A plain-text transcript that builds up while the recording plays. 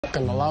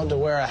I'm allowed to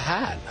wear a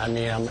hat. I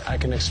mean, I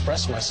can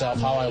express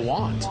myself how I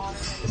want.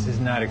 This is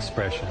not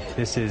expression.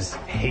 This is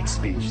hate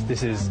speech.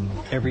 This is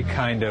every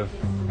kind of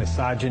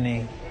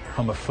misogyny,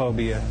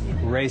 homophobia,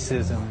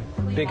 racism,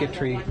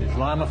 bigotry,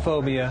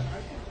 Islamophobia.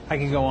 I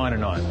can go on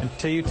and on.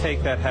 Until you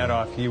take that hat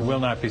off, you will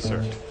not be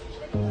served.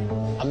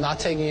 I'm not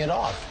taking it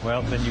off.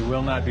 Well, then you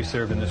will not be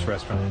served in this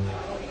restaurant.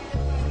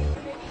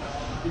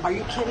 Are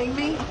you kidding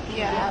me?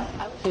 Yeah.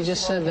 He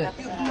just said that.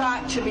 You've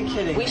got to be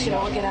kidding me. We should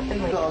all get up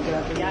and leave. All get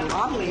up and leave.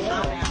 I'm leaving.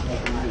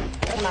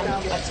 Come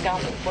on, let's go.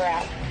 We're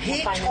out.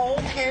 He told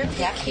him.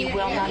 Yep, he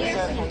will not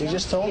serve him. He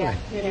just told me.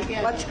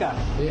 Let's go.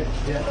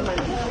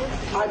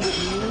 I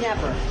would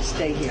never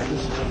stay here.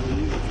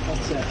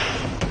 That's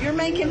it. You're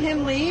making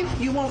him leave?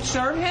 You won't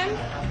serve him?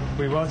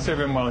 We won't serve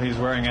him while he's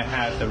wearing a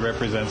hat that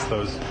represents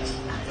those.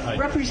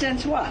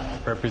 Represents what?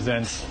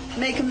 Represents.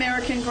 Make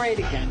American great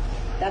again.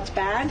 That's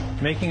bad?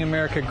 Making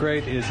America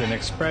great is an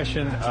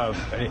expression of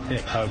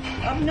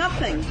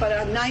nothing, but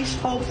a nice,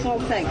 hopeful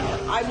thing.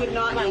 I would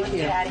not eat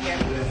here. Get out of here.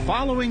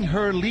 Following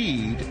her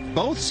lead,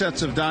 both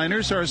sets of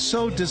diners are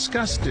so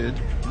disgusted,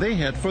 they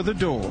head for the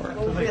door.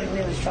 And we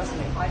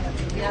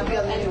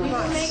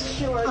make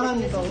sure that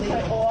this is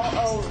put all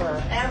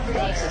over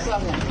everywhere.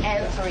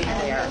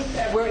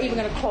 Everywhere. We're even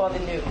going to call the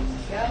news.